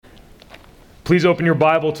Please open your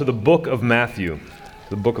Bible to the book of Matthew.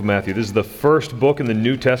 The book of Matthew. This is the first book in the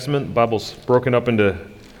New Testament. The Bible's broken up into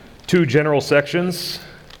two general sections.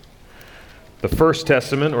 The First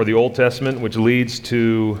Testament, or the Old Testament, which leads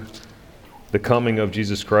to the coming of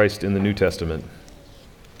Jesus Christ in the New Testament.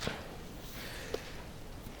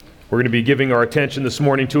 We're going to be giving our attention this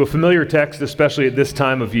morning to a familiar text, especially at this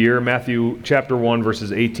time of year, Matthew chapter 1,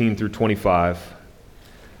 verses 18 through 25.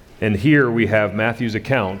 And here we have Matthew's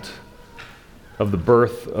account of the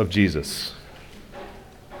birth of Jesus.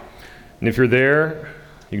 And if you're there,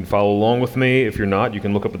 you can follow along with me. If you're not, you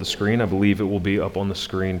can look up at the screen. I believe it will be up on the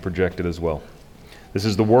screen projected as well. This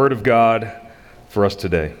is the Word of God for us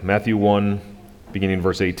today. Matthew 1, beginning in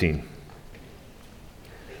verse 18.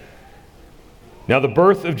 Now the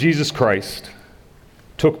birth of Jesus Christ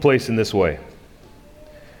took place in this way.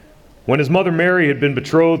 When his mother Mary had been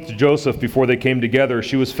betrothed to Joseph before they came together,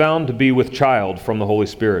 she was found to be with child from the Holy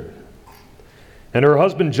Spirit. And her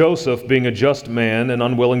husband Joseph, being a just man and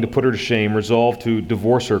unwilling to put her to shame, resolved to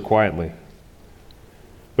divorce her quietly.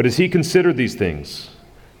 But as he considered these things,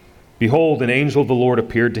 behold, an angel of the Lord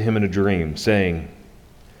appeared to him in a dream, saying,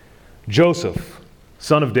 Joseph,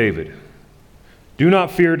 son of David, do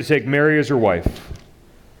not fear to take Mary as your wife,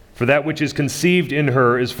 for that which is conceived in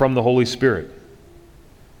her is from the Holy Spirit.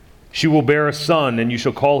 She will bear a son, and you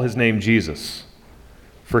shall call his name Jesus,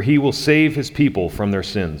 for he will save his people from their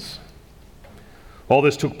sins. All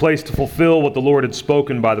this took place to fulfill what the Lord had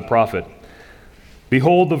spoken by the prophet.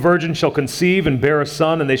 Behold, the virgin shall conceive and bear a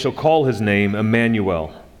son, and they shall call his name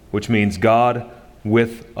Emmanuel, which means God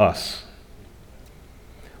with us.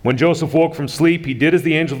 When Joseph woke from sleep, he did as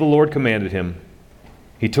the angel of the Lord commanded him.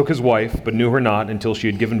 He took his wife, but knew her not until she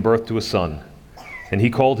had given birth to a son, and he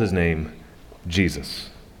called his name Jesus.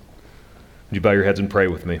 Would you bow your heads and pray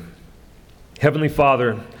with me? Heavenly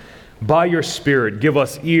Father, by your Spirit, give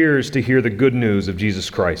us ears to hear the good news of Jesus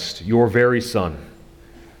Christ, your very Son,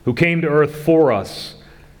 who came to earth for us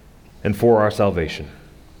and for our salvation.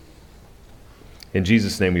 In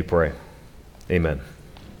Jesus' name we pray. Amen.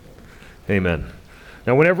 Amen.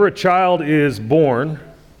 Now, whenever a child is born,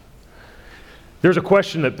 there's a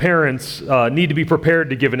question that parents need to be prepared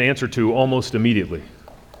to give an answer to almost immediately.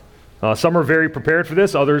 Some are very prepared for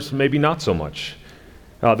this, others maybe not so much.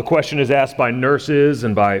 The question is asked by nurses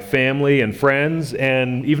and by family and friends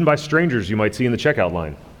and even by strangers you might see in the checkout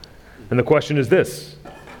line. And the question is this: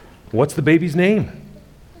 what's the baby's name?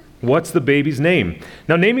 What's the baby's name?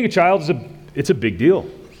 Now, naming a child it's a big deal.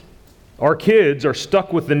 Our kids are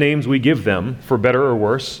stuck with the names we give them, for better or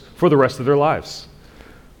worse, for the rest of their lives.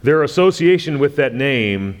 Their association with that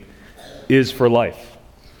name is for life.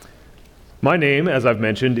 My name, as I've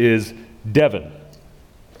mentioned, is Devon.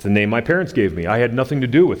 It's the name my parents gave me. I had nothing to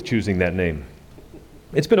do with choosing that name.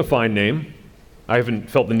 It's been a fine name. I haven't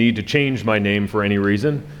felt the need to change my name for any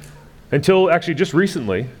reason until actually just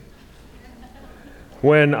recently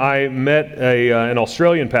when I met an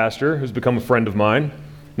Australian pastor who's become a friend of mine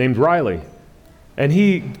named Riley. And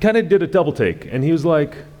he kind of did a double take. And he was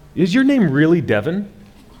like, is your name really Devon?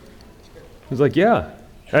 He was like, yeah.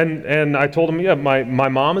 And I told him, yeah, my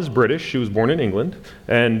mom is British. She was born in England,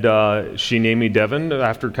 and she named me Devon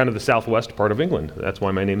after kind of the southwest part of England. That's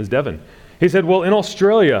why my name is Devon. He said, well, in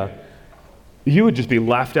Australia, you would just be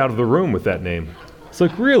laughed out of the room with that name. It's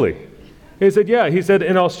like, really? He said, yeah. He said,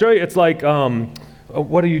 in Australia, it's like,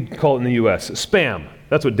 what do you call it in the U.S.? Spam.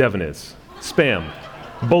 That's what Devon is. Spam.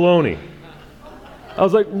 Baloney. I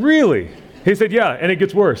was like, really? He said, yeah, and it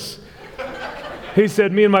gets worse. He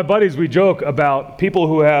said, me and my buddies, we joke about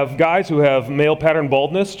guys who have male pattern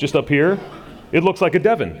baldness just up here. It looks like a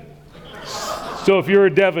Devon. So if you're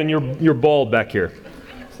a Devon, you're bald back here.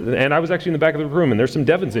 And I was actually in the back of the room, and there's some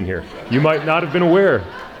Devons in here. You might not have been aware,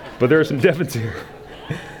 but there are some Devons here.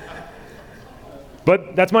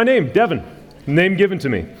 But that's my name, Devon, name given to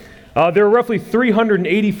me. There are roughly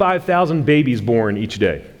 385,000 babies born each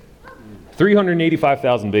day.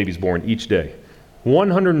 385,000 babies born each day.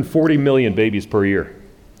 140 million babies per year.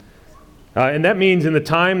 And that means in the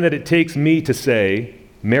time that it takes me to say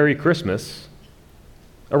Merry Christmas,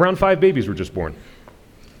 around 5 babies were just born.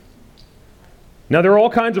 Now, there are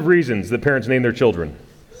all kinds of reasons that parents name their children.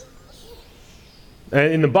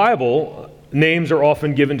 And in the Bible, names are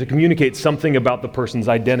often given to communicate something about the person's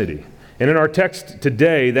identity. And in our text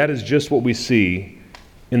today, that is just what we see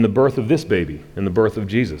in the birth of this baby, in the birth of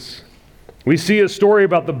Jesus. We see a story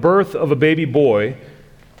about the birth of a baby boy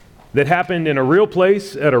that happened in a real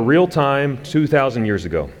place at a real time 2,000 years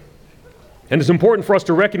ago. And it's important for us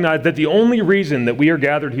to recognize that the only reason that we are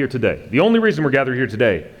gathered here today,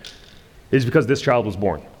 is because this child was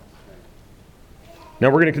born. Now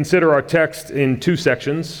we're going to consider our text in two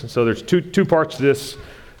sections. So there's two parts to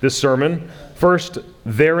this sermon. First,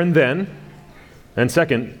 there and then, and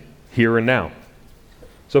second, here and now.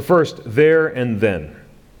 So first, there and then.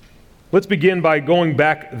 Let's begin by going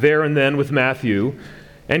back there and then with Matthew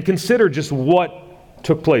and consider just what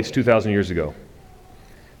took place 2,000 years ago.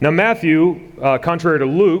 Now Matthew, contrary to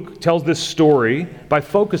Luke, tells this story by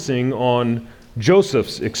focusing on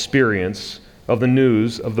Joseph's experience of the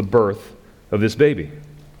news of the birth of this baby.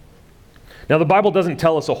 Now the Bible doesn't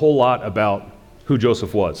tell us a whole lot about who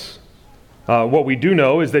Joseph was. What we do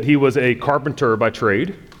know is that he was a carpenter by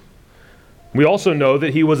trade. We also know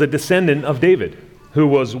that he was a descendant of David, who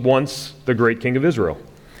was once the great king of Israel.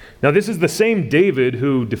 Now this is the same David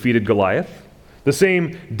who defeated Goliath, the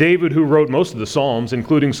same David who wrote most of the Psalms,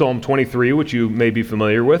 including Psalm 23, which you may be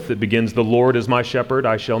familiar with. It begins, "The Lord is my shepherd,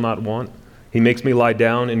 I shall not want. He makes me lie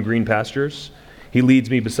down in green pastures. He leads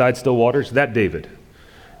me beside still waters." That David.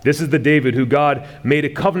 This is the David who God made a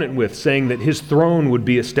covenant with, saying that his throne would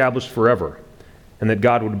be established forever and that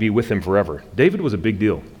God would be with him forever. David was a big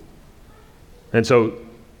deal. And so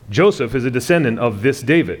Joseph is a descendant of this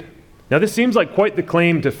David. Now this seems like quite the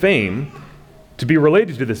claim to fame to be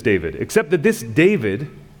related to this David, except that this David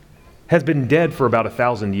has been dead for about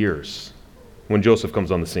 1,000 years when Joseph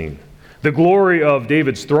comes on the scene. The glory of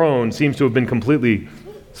David's throne seems to have been completely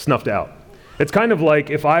snuffed out. It's kind of like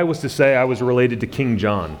if I was to say I was related to King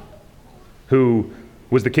John, who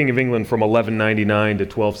was the King of England from 1199 to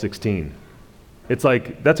 1216. It's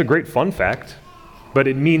like, that's a great fun fact, but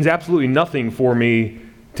it means absolutely nothing for me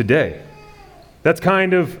today. That's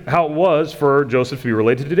kind of how it was for Joseph to be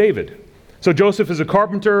related to David. So Joseph is a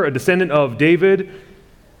carpenter, a descendant of David,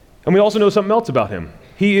 and we also know something else about him.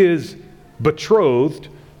 He is betrothed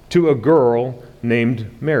to a girl named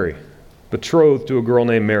Mary. Betrothed to a girl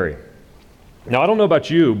named Mary. Now, I don't know about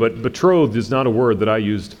you, but betrothed is not a word that I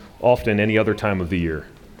used often any other time of the year.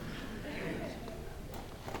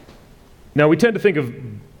 Now, we tend to think of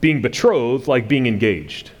being betrothed like being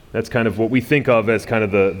engaged. That's kind of what we think of as kind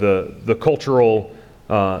of the cultural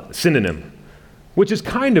synonym, which is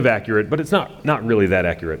kind of accurate, but it's not really that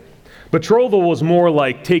accurate. Betrothal was more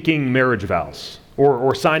like taking marriage vows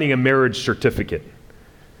or signing a marriage certificate.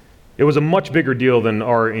 It was a much bigger deal than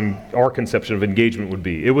our conception of engagement would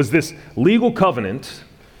be. It was this legal covenant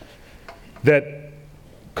that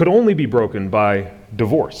could only be broken by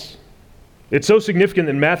divorce. It's so significant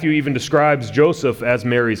that Matthew even describes Joseph as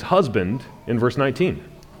Mary's husband in verse 19.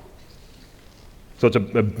 So it's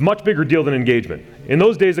a much bigger deal than engagement. In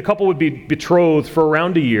those days, a couple would be betrothed for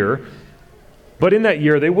around a year, but in that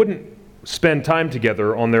year, they wouldn't spend time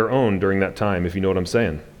together on their own during that time, if you know what I'm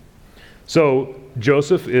saying. So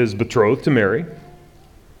Joseph is betrothed to Mary,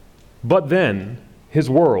 but then his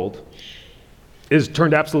world is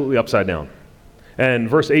turned absolutely upside down. And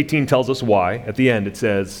verse 18 tells us why. At the end it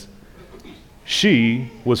says,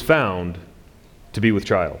 she was found to be with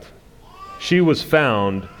child. She was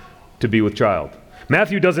found to be with child.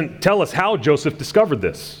 Matthew doesn't tell us how Joseph discovered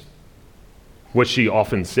this. Was she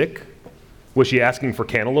often sick? Was she asking for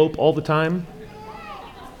cantaloupe all the time?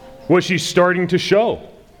 Was she starting to show?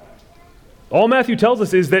 All Matthew tells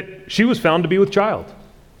us is that she was found to be with child.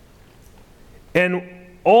 And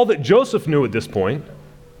all that Joseph knew at this point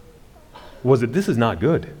was that this is not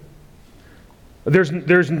good. There's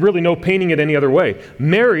really no painting it any other way.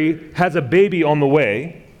 Mary has a baby on the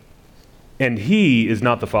way, and he is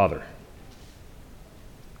not the father.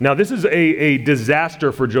 Now, this is a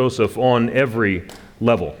disaster for Joseph on every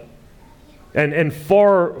level. And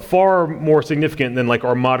far more significant than like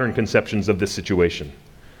our modern conceptions of this situation.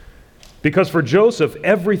 Because for Joseph,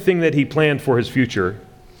 everything that he planned for his future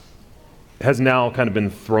has now kind of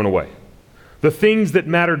been thrown away. The things that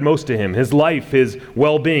mattered most to him, his life, his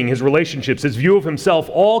well-being, his relationships, his view of himself,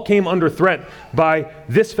 all came under threat by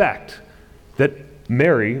this fact, that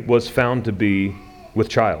Mary was found to be with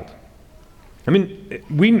child. I mean,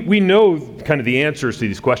 we know kind of the answers to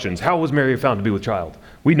these questions. How was Mary found to be with child?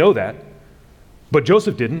 We know that. But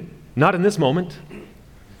Joseph didn't, not in this moment.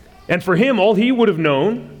 And for him, all he would have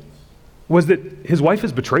known was that his wife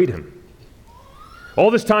has betrayed him.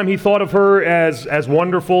 All this time he thought of her as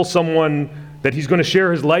wonderful, someone that he's going to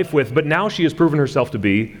share his life with, but now she has proven herself to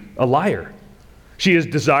be a liar. She has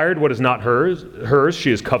desired what is not hers.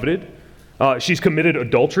 She has coveted. She's committed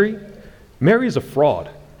adultery. Mary is a fraud.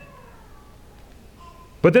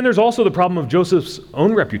 But then there's also the problem of Joseph's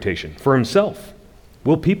own reputation for himself.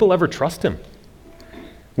 Will people ever trust him?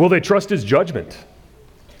 Will they trust his judgment?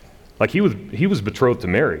 Like he was betrothed to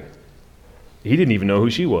Mary. He didn't even know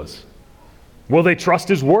who she was. Will they trust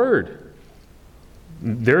his word?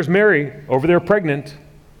 There's Mary over there pregnant.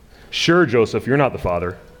 Sure, Joseph, you're not the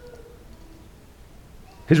father.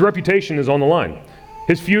 His reputation is on the line.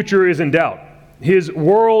 His future is in doubt. His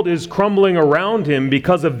world is crumbling around him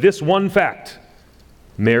because of this one fact.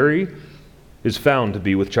 Mary is found to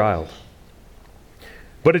be with child.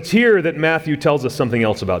 But it's here that Matthew tells us something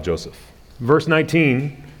else about Joseph. Verse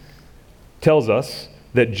 19 tells us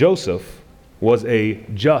that Joseph was a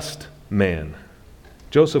just man.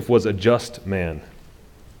 Joseph was a just man.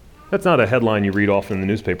 That's not a headline you read often in the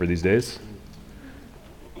newspaper these days.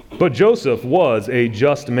 But Joseph was a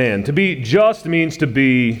just man. To be just means to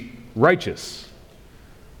be righteous.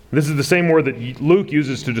 This is the same word that Luke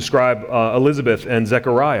uses to describe Elizabeth and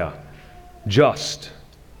Zechariah. Just,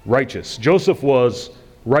 righteous. Joseph was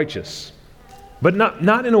righteous, but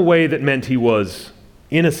not in a way that meant he was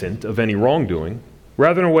innocent of any wrongdoing,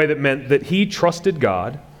 rather in a way that meant that he trusted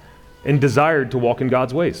God and desired to walk in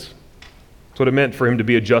God's ways. That's what it meant for him to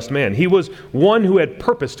be a just man. He was one who had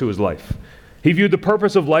purpose to his life. He viewed the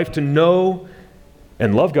purpose of life to know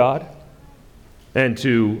and love God and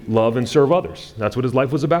to love and serve others. That's what his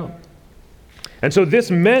life was about. And so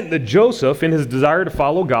this meant that Joseph, in his desire to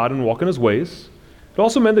follow God and walk in his ways, it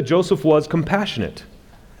also meant that Joseph was compassionate.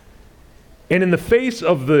 And in the face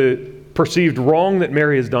of the perceived wrong that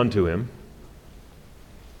Mary has done to him,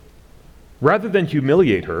 rather than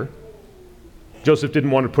humiliate her, Joseph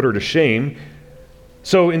didn't want to put her to shame,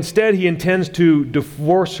 so instead he intends to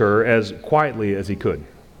divorce her as quietly as he could.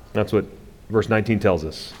 That's what verse 19 tells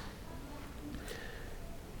us.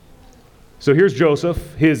 So here's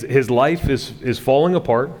Joseph. His life is falling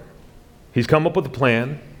apart. He's come up with a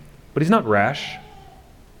plan, but he's not rash.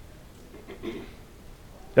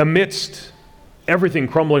 Amidst everything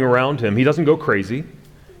crumbling around him, he doesn't go crazy.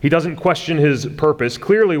 He doesn't question his purpose.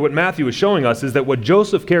 Clearly, what Matthew is showing us is that what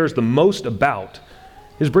Joseph cares the most about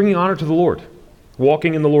is bringing honor to the Lord,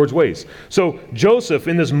 walking in the Lord's ways. So Joseph,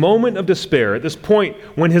 in this moment of despair, at this point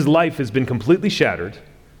when his life has been completely shattered,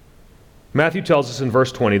 Matthew tells us in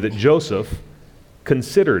verse 20 that Joseph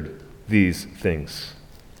considered these things.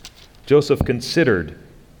 Joseph considered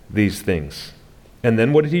these things. And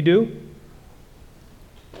then what did he do?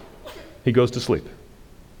 He goes to sleep.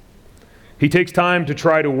 He takes time to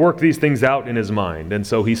try to work these things out in his mind, and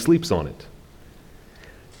so he sleeps on it.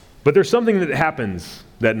 But there's something that happens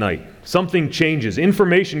that night. Something changes.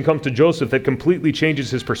 Information comes to Joseph that completely changes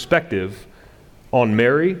his perspective on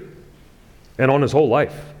Mary and on his whole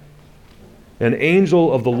life. An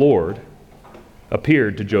angel of the Lord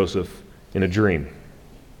appeared to Joseph in a dream.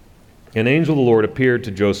 An angel of the Lord appeared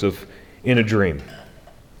to Joseph in a dream.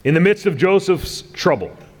 In the midst of Joseph's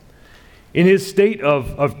trouble, in his state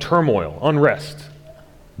of turmoil, unrest,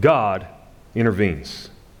 God intervenes.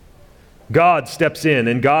 God steps in,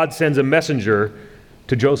 and God sends a messenger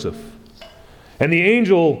to Joseph. And the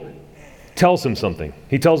angel tells him something.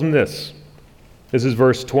 He tells him this. This is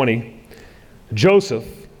verse 20. Joseph,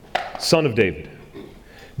 son of David,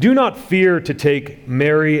 do not fear to take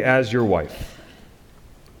Mary as your wife,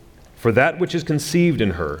 for that which is conceived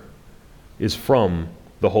in her is from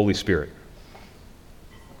the Holy Spirit.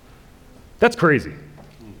 That's crazy.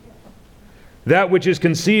 That which is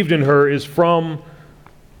conceived in her is from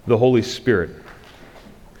the Holy Spirit.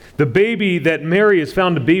 The baby that Mary is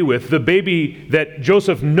found to be with, the baby that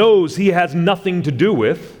Joseph knows he has nothing to do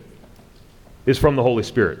with, is from the Holy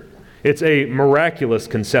Spirit. It's a miraculous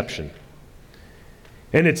conception.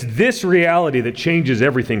 And it's this reality that changes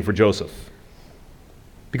everything for Joseph.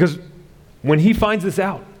 Because when he finds this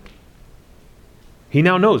out, he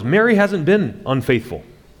now knows Mary hasn't been unfaithful.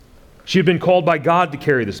 She had been called by God to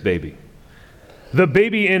carry this baby. The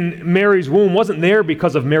baby in Mary's womb wasn't there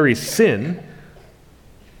because of Mary's sin,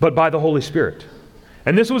 but by the Holy Spirit.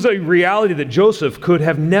 And this was a reality that Joseph could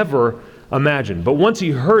have never imagined. But once he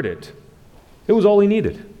heard it, it was all he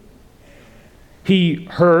needed. He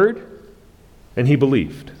heard and he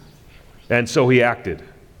believed. And so he acted.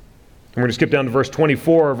 And we're going to skip down to verse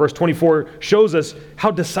 24. Verse 24 shows us how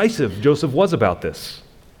decisive Joseph was about this.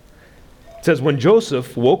 It says, when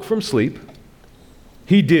Joseph woke from sleep,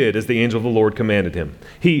 he did as the angel of the Lord commanded him.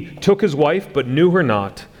 He took his wife, but knew her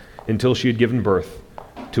not until she had given birth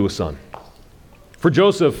to a son. For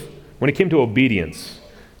Joseph, when it came to obedience,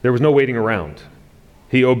 there was no waiting around.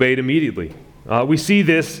 He obeyed immediately. We see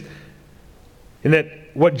this in that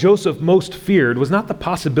what Joseph most feared was not the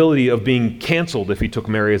possibility of being canceled if he took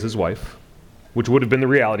Mary as his wife, which would have been the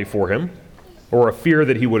reality for him, or a fear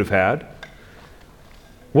that he would have had.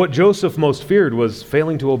 What Joseph most feared was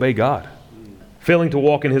failing to obey God, failing to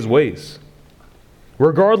walk in his ways.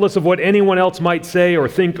 Regardless of what anyone else might say or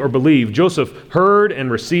think or believe, Joseph heard and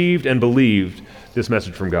received and believed this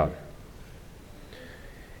message from God.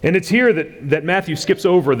 And it's here that Matthew skips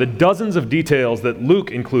over the dozens of details that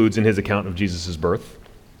Luke includes in his account of Jesus' birth.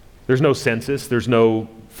 There's no census, there's no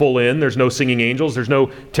full inn, there's no singing angels, there's no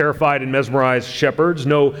terrified and mesmerized shepherds,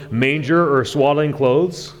 no manger or swaddling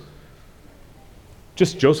clothes.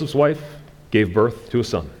 Just Joseph's wife gave birth to a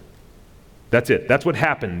son. That's it. That's what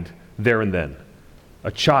happened there and then.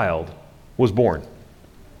 A child was born.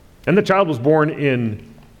 And the child was born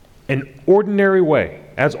in an ordinary way,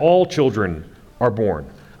 as all children are born.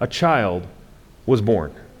 A child was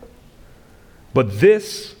born. But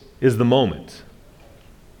this is the moment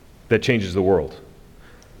that changes the world.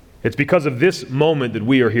 It's because of this moment that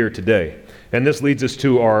we are here today. And this leads us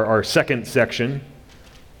to our second section,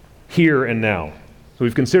 here and now. So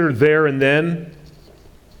we've considered there and then,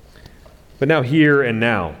 but now here and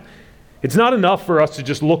now. It's not enough for us to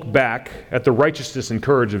just look back at the righteousness and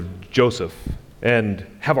courage of Joseph and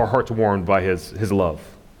have our hearts warmed by his love,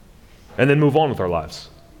 and then move on with our lives.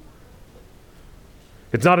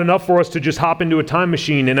 It's not enough for us to just hop into a time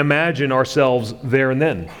machine and imagine ourselves there and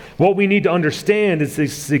then. What we need to understand is the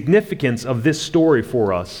significance of this story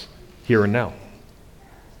for us here and now.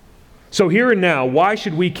 So here and now, why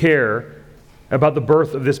should we care about the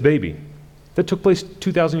birth of this baby that took place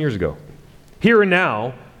 2,000 years ago? Here and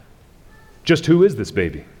now, just who is this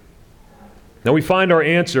baby? Now we find our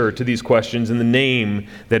answer to these questions in the name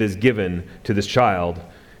that is given to this child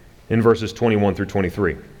in verses 21 through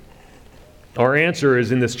 23. Our answer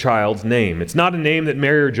is in this child's name. It's not a name that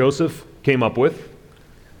Mary or Joseph came up with.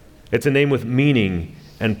 It's a name with meaning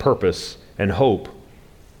and purpose and hope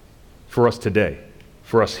for us today,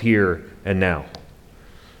 for us here and now.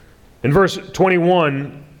 In verse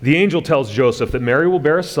 21, the angel tells Joseph that Mary will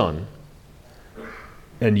bear a son,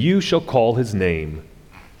 and you shall call his name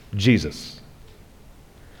Jesus.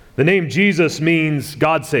 The name Jesus means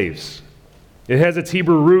God saves. It has its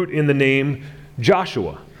Hebrew root in the name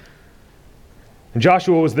Joshua. And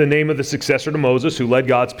Joshua was the name of the successor to Moses who led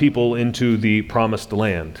God's people into the promised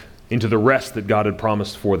land, into the rest that God had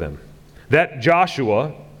promised for them. That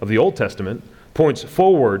Joshua of the Old Testament points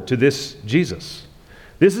forward to this Jesus.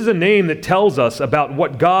 This is a name that tells us about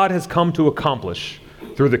what God has come to accomplish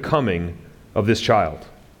through the coming of this child.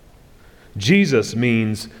 Jesus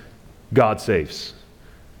means God saves.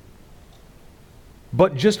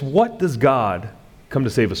 But just what does God come to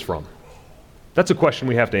save us from? That's a question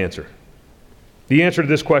we have to answer. The answer to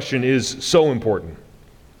this question is so important.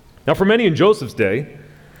 Now, for many in Joseph's day,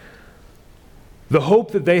 the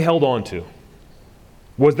hope that they held on to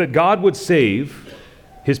was that God would save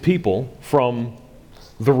his people from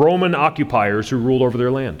the Roman occupiers who ruled over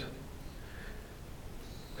their land,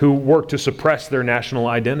 who worked to suppress their national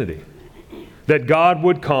identity. That God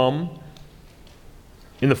would come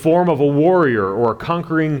in the form of a warrior or a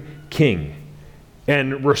conquering king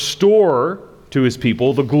and restore to his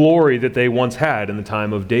people the glory that they once had in the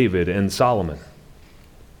time of David and Solomon.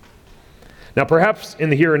 Now, perhaps in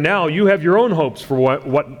the here and now, you have your own hopes for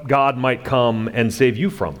what God might come and save you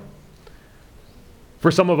from.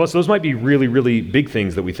 For some of us, those might be really, really big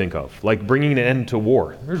things that we think of, like bringing an end to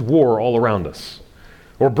war. There's war all around us.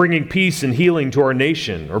 Or bringing peace and healing to our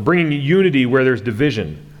nation, or bringing unity where there's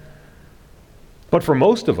division. But for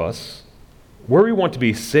most of us, where we want to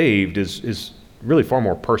be saved is really far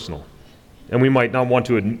more personal. And we might not want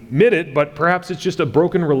to admit it, but perhaps it's just a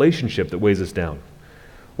broken relationship that weighs us down.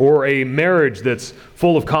 Or a marriage that's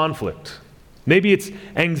full of conflict. Maybe it's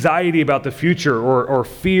anxiety about the future or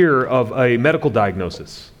fear of a medical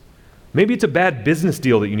diagnosis. Maybe it's a bad business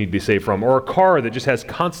deal that you need to be saved from, or a car that just has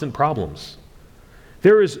constant problems.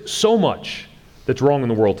 There is so much that's wrong in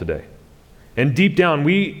the world today. And deep down,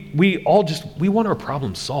 we want our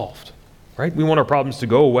problems solved, right? We want our problems to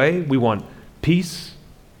go away. We want peace.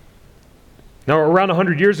 Now, around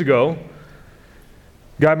 100 years ago,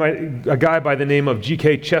 a guy by the name of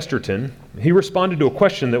G.K. Chesterton, he responded to a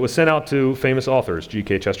question that was sent out to famous authors,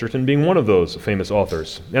 G.K. Chesterton being one of those famous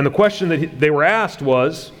authors. And the question that they were asked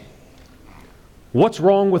was, what's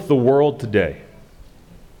wrong with the world today?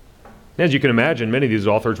 As you can imagine, many of these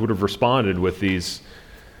authors would have responded with these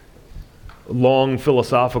long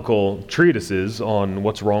philosophical treatises on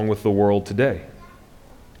what's wrong with the world today.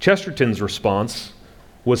 Chesterton's response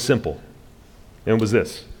was simple, and it was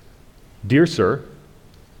this: Dear sir,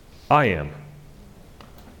 I am.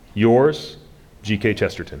 Yours, G.K.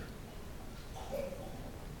 Chesterton.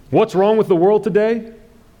 What's wrong with the world today?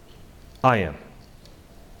 I am.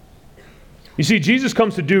 You see, Jesus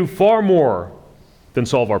comes to do far more than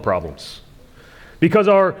solve our problems. Because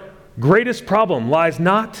our greatest problem lies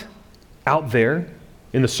not out there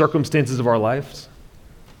in the circumstances of our lives,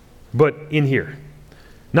 but in here.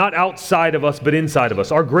 Not outside of us, but inside of us.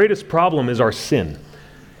 Our greatest problem is our sin.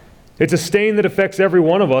 It's a stain that affects every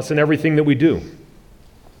one of us and everything that we do.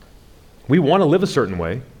 We want to live a certain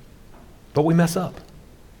way, but we mess up.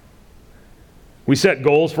 We set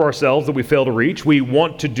goals for ourselves that we fail to reach. We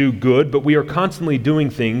want to do good, but we are constantly doing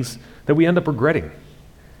things that we end up regretting.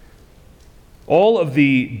 All of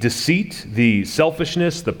the deceit, the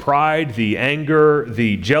selfishness, the pride, the anger,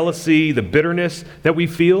 the jealousy, the bitterness that we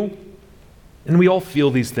feel, and we all feel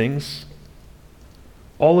these things,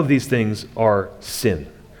 all of these things are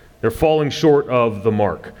sin. They're falling short of the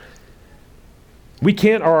mark. We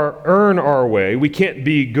can't earn our way. We can't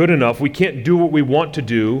be good enough. We can't do what we want to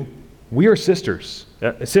do. We are sinners.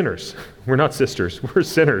 We're not sisters. We're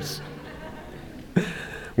sinners.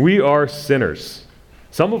 We are sinners.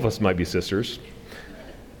 Some of us might be sisters,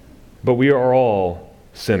 but we are all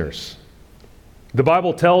sinners. The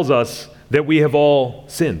Bible tells us that we have all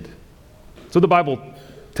sinned. So the Bible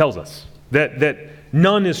tells us that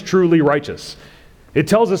none is truly righteous. It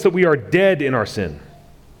tells us that we are dead in our sin.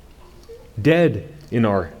 Dead in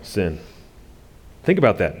our sin. Think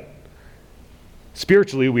about that.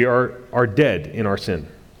 Spiritually, we are dead in our sin.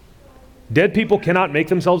 Dead people cannot make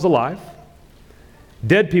themselves alive.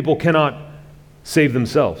 Dead people cannot save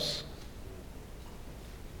themselves.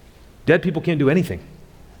 Dead people can't do anything.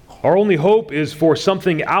 Our only hope is for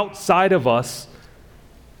something outside of us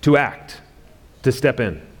to act, to step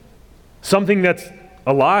in. Something that's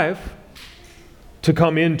alive to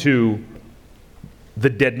come into the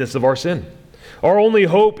deadness of our sin. Our only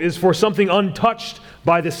hope is for something untouched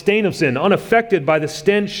by the stain of sin, unaffected by the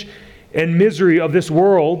stench and misery of this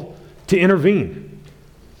world to intervene.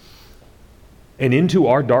 And into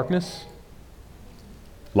our darkness,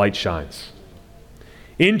 light shines.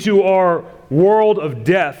 Into our world of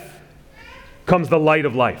death comes the light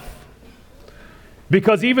of life.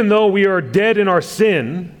 Because even though we are dead in our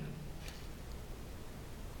sin,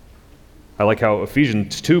 I like how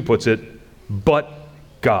Ephesians 2 puts it, but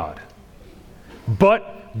God,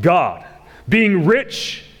 being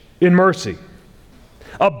rich in mercy,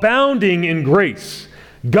 abounding in grace,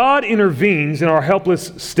 God intervenes in our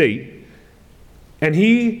helpless state, and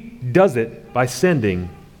He does it by sending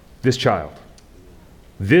this child,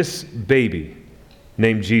 this baby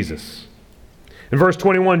named Jesus. In verse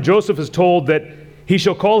 21, Joseph is told that he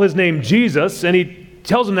shall call his name Jesus, and he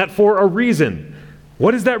tells him that for a reason.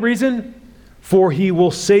 What is that reason? For he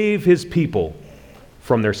will save his people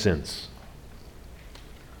from their sins.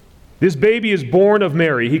 This baby is born of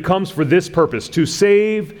Mary. He comes for this purpose, to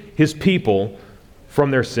save his people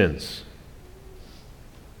from their sins.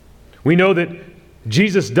 We know that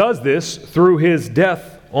Jesus does this through his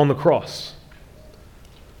death on the cross.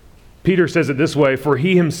 Peter says it this way, for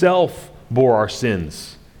he himself bore our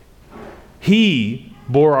sins. He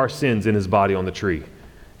bore our sins in his body on the tree,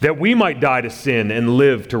 that we might die to sin and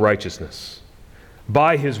live to righteousness.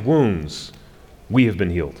 By his wounds we have been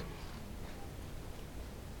healed.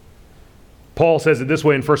 Paul says it this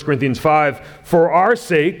way in 1 Corinthians 5, for our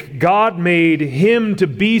sake God made him to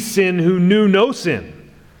be sin who knew no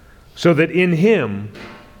sin, so that in him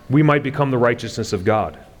we might become the righteousness of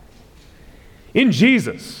God. In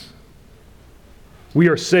Jesus, we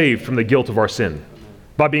are saved from the guilt of our sin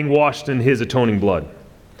by being washed in his atoning blood.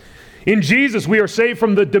 In Jesus, we are saved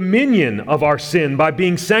from the dominion of our sin by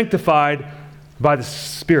being sanctified by the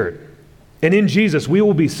Spirit. And in Jesus, we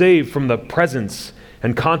will be saved from the presence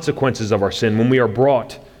and consequences of our sin when we are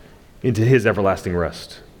brought into his everlasting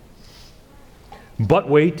rest. But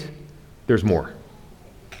wait, there's more.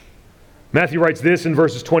 Matthew writes this in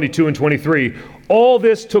verses 22 and 23, all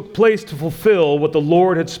this took place to fulfill what the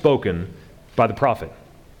Lord had spoken by the prophet.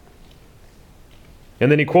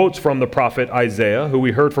 And then he quotes from the prophet Isaiah, who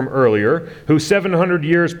we heard from earlier, who 700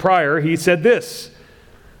 years prior, he said this,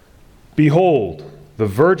 behold, the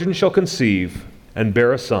virgin shall conceive and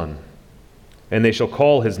bear a son, and they shall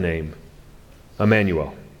call his name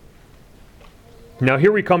Emmanuel. Now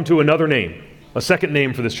here we come to another name, a second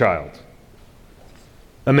name for this child,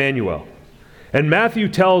 Emmanuel. And Matthew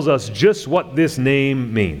tells us just what this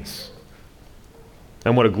name means.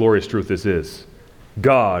 And what a glorious truth this is.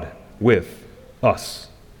 God with us.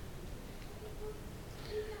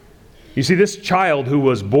 You see, this child who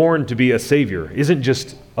was born to be a Savior isn't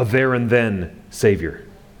just a there and then Savior.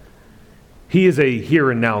 He is a here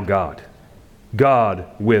and now God. God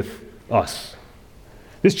with us.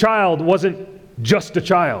 This child wasn't just a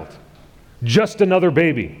child, just another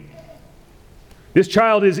baby. This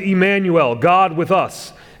child is Emmanuel, God with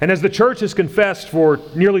us. And as the church has confessed for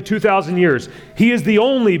nearly 2,000 years, he is the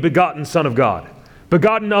only begotten Son of God,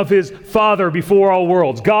 begotten of his Father before all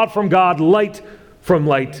worlds, God from God, light from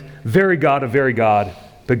light, very God of very God,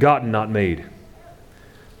 begotten, not made.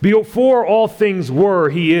 Before all things were,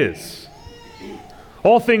 he is.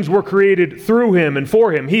 All things were created through him and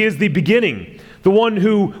for him. He is the beginning, the one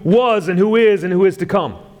who was and who is to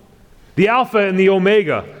come. The Alpha and the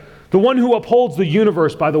Omega, the one who upholds the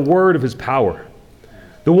universe by the word of his power.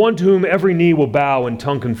 The one to whom every knee will bow and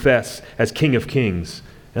tongue confess as King of Kings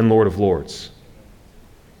and Lord of Lords.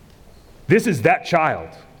 This is that child.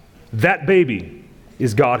 That baby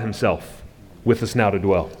is God himself with us now to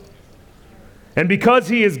dwell. And because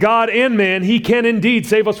he is God and man, he can indeed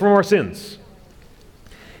save us from our sins.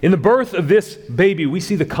 In the birth of this baby, we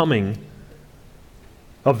see the coming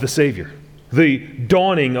of the Savior, the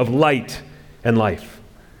dawning of light and life.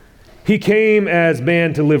 He came as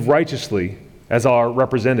man to live righteously as our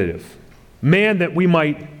representative, man that we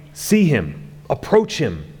might see him, approach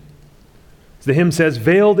him. As the hymn says,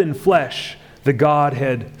 veiled in flesh, the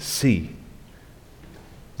Godhead see.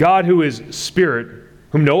 God, who is spirit,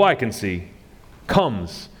 whom no eye can see,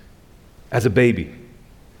 comes as a baby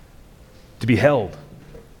to be held,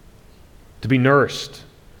 to be nursed,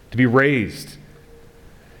 to be raised.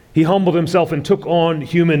 He humbled himself and took on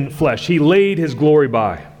human flesh. He laid his glory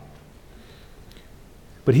by.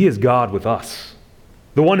 But he is God with us,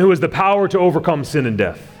 the one who has the power to overcome sin and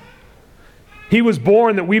death. He was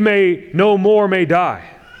born that we may no more may die.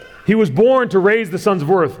 He was born to raise the sons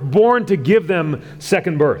of earth, born to give them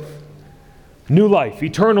second birth. New life,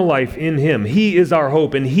 eternal life in him. He is our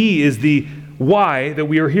hope, and he is the why that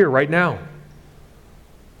we are here right now.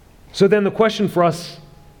 So then the question for us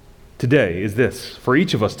today is this, for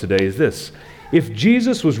each of us today is this. If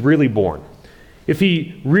Jesus was really born, if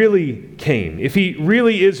he really came, if he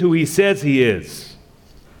really is who he says he is,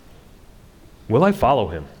 will I follow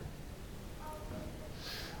him?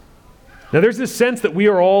 Now there's this sense that we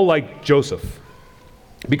are all like Joseph.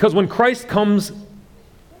 Because when Christ comes,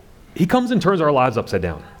 he comes and turns our lives upside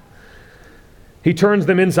down. He turns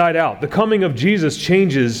them inside out. The coming of Jesus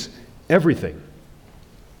changes everything.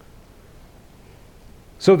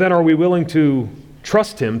 So then are we willing to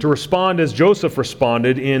trust him, to respond as Joseph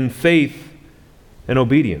responded in faith and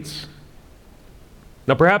obedience?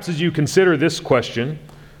 Now perhaps as you consider this question,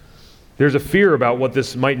 there's a fear about what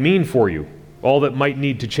this might mean for you, all that might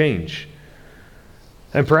need to change.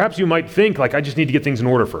 And perhaps you might think, like, I just need to get things in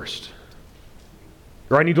order first.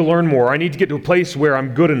 Or I need to learn more. I need to get to a place where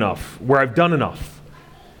I'm good enough, where I've done enough.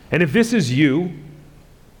 And if this is you,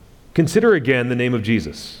 consider again the name of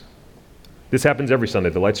Jesus. This happens every Sunday.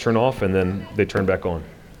 The lights turn off and then they turn back on.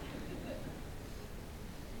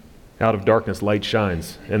 Out of darkness, light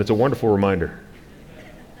shines. And it's a wonderful reminder.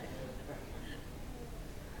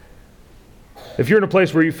 If you're in a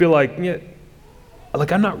place where you feel like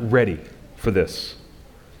I'm not ready for this,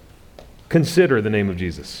 consider the name of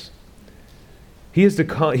Jesus. He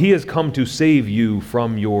has come to save you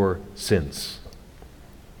from your sins.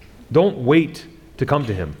 Don't wait to come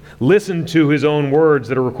to him. Listen to his own words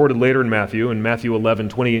that are recorded later in Matthew 11,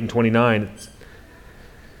 28 and 29.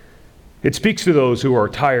 It speaks to those who are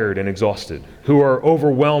tired and exhausted, who are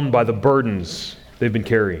overwhelmed by the burdens they've been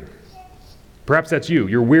carrying. Perhaps that's you.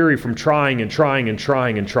 You're weary from trying and trying and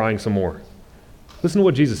trying and trying some more. Listen to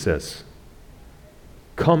what Jesus says.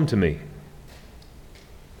 Come to me,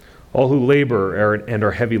 all who labor and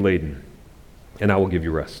are heavy laden, and I will give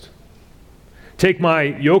you rest. Take my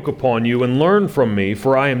yoke upon you and learn from me,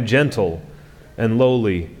 for I am gentle and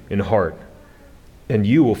lowly in heart, and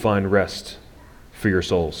you will find rest for your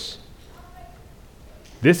souls.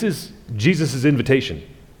 This is Jesus' invitation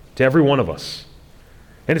to every one of us.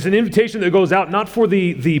 And it's an invitation that goes out not for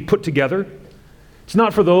the put together. It's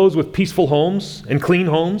not for those with peaceful homes and clean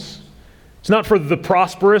homes. It's not for the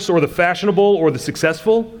prosperous or the fashionable or the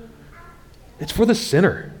successful. It's for the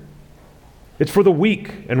sinner. It's for the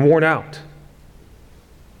weak and worn out.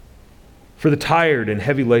 For the tired and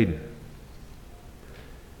heavy laden.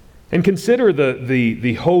 And consider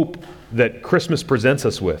the hope that Christmas presents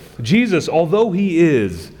us with. Jesus, although he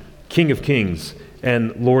is King of Kings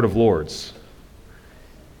and Lord of Lords,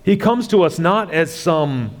 he comes to us not as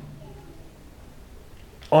some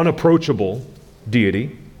unapproachable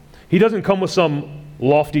deity. He doesn't come with some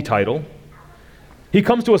lofty title. He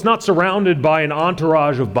comes to us not surrounded by an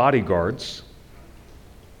entourage of bodyguards.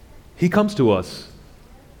 He comes to us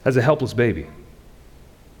as a helpless baby.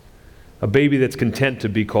 A baby that's content to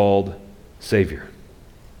be called Savior.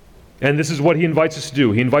 And this is what he invites us to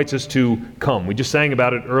do. He invites us to come. We just sang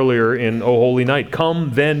about it earlier in O Holy Night.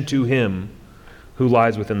 Come then to him who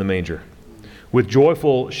lies within the manger. With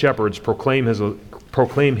joyful shepherds proclaim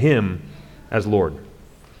him as Lord.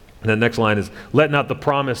 And that next line is, let not the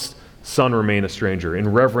promised Son remain a stranger.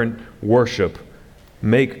 In reverent worship,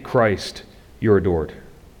 make Christ your adored.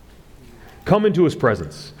 Come into his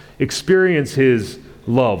presence. Experience his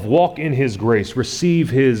love. Walk in his grace. Receive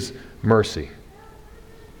his mercy.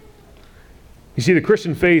 You see, the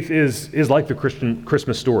Christian faith is like the Christian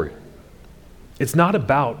Christmas story. It's not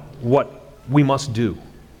about what we must do.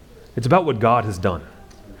 It's about what God has done.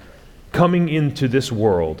 Coming into this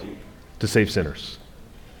world to save sinners.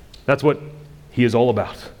 That's what he is all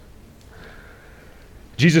about.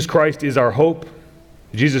 Jesus Christ is our hope.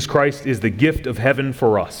 Jesus Christ is the gift of heaven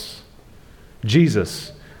for us.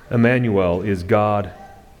 Jesus, Emmanuel, is God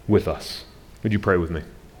with us. Would you pray with me?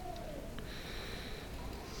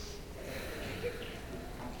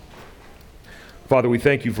 Father, we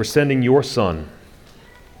thank you for sending your Son,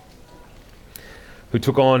 who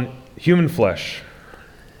took on human flesh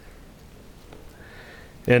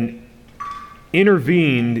and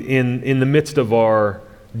intervened in the midst of our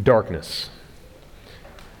darkness.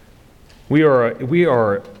 We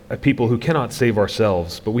are a people who cannot save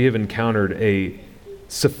ourselves, but we have encountered a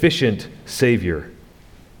sufficient Savior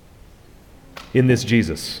in this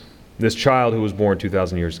Jesus, this child who was born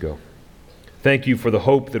 2,000 years ago. Thank you for the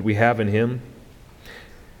hope that we have in him.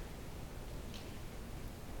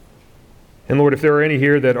 And Lord, if there are any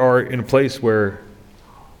here that are in a place where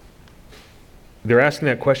they're asking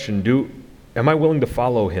that question, am I willing to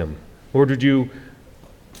follow him? Lord, would you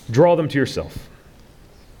draw them to yourself?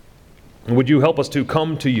 And would you help us to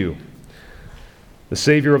come to you, the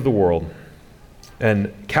Savior of the world,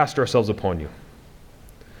 and cast ourselves upon you?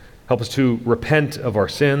 Help us to repent of our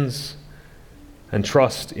sins and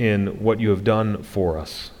trust in what you have done for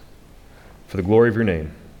us. For the glory of your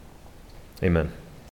name, amen.